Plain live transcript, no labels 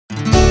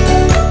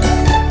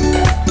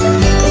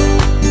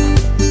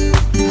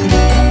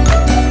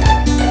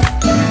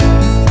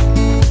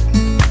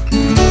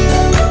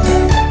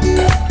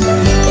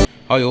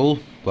Hi all,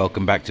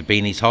 welcome back to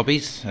Beanie's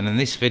Hobbies, and in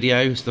this video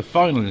is the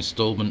final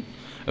instalment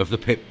of the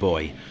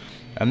Pip-Boy,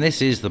 and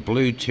this is the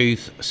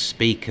Bluetooth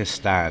speaker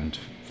stand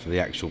for the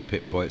actual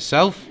Pip-Boy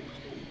itself.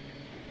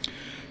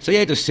 So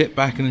yeah, just sit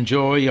back and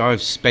enjoy.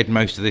 I've sped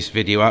most of this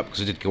video up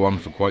because it did go on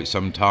for quite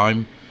some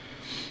time,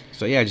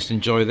 so yeah, just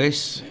enjoy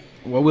this.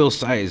 What I will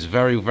say is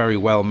very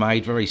well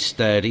made, very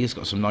sturdy. It's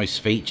got some nice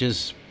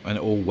features and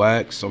it all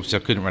works. Obviously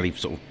I couldn't really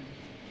sort of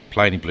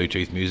play any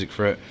Bluetooth music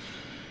for it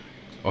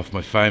off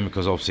my phone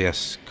because obviously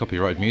that's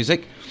copyrighted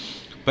music,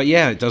 but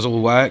yeah, it does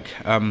all work.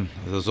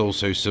 There's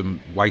also some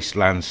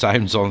wasteland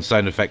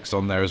sound effects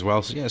on there as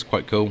well, so yeah, it's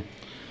quite cool.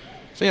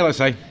 So yeah, like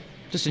I say,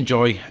 just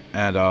enjoy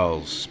and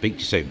I'll speak to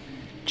you soon.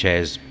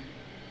 Cheers.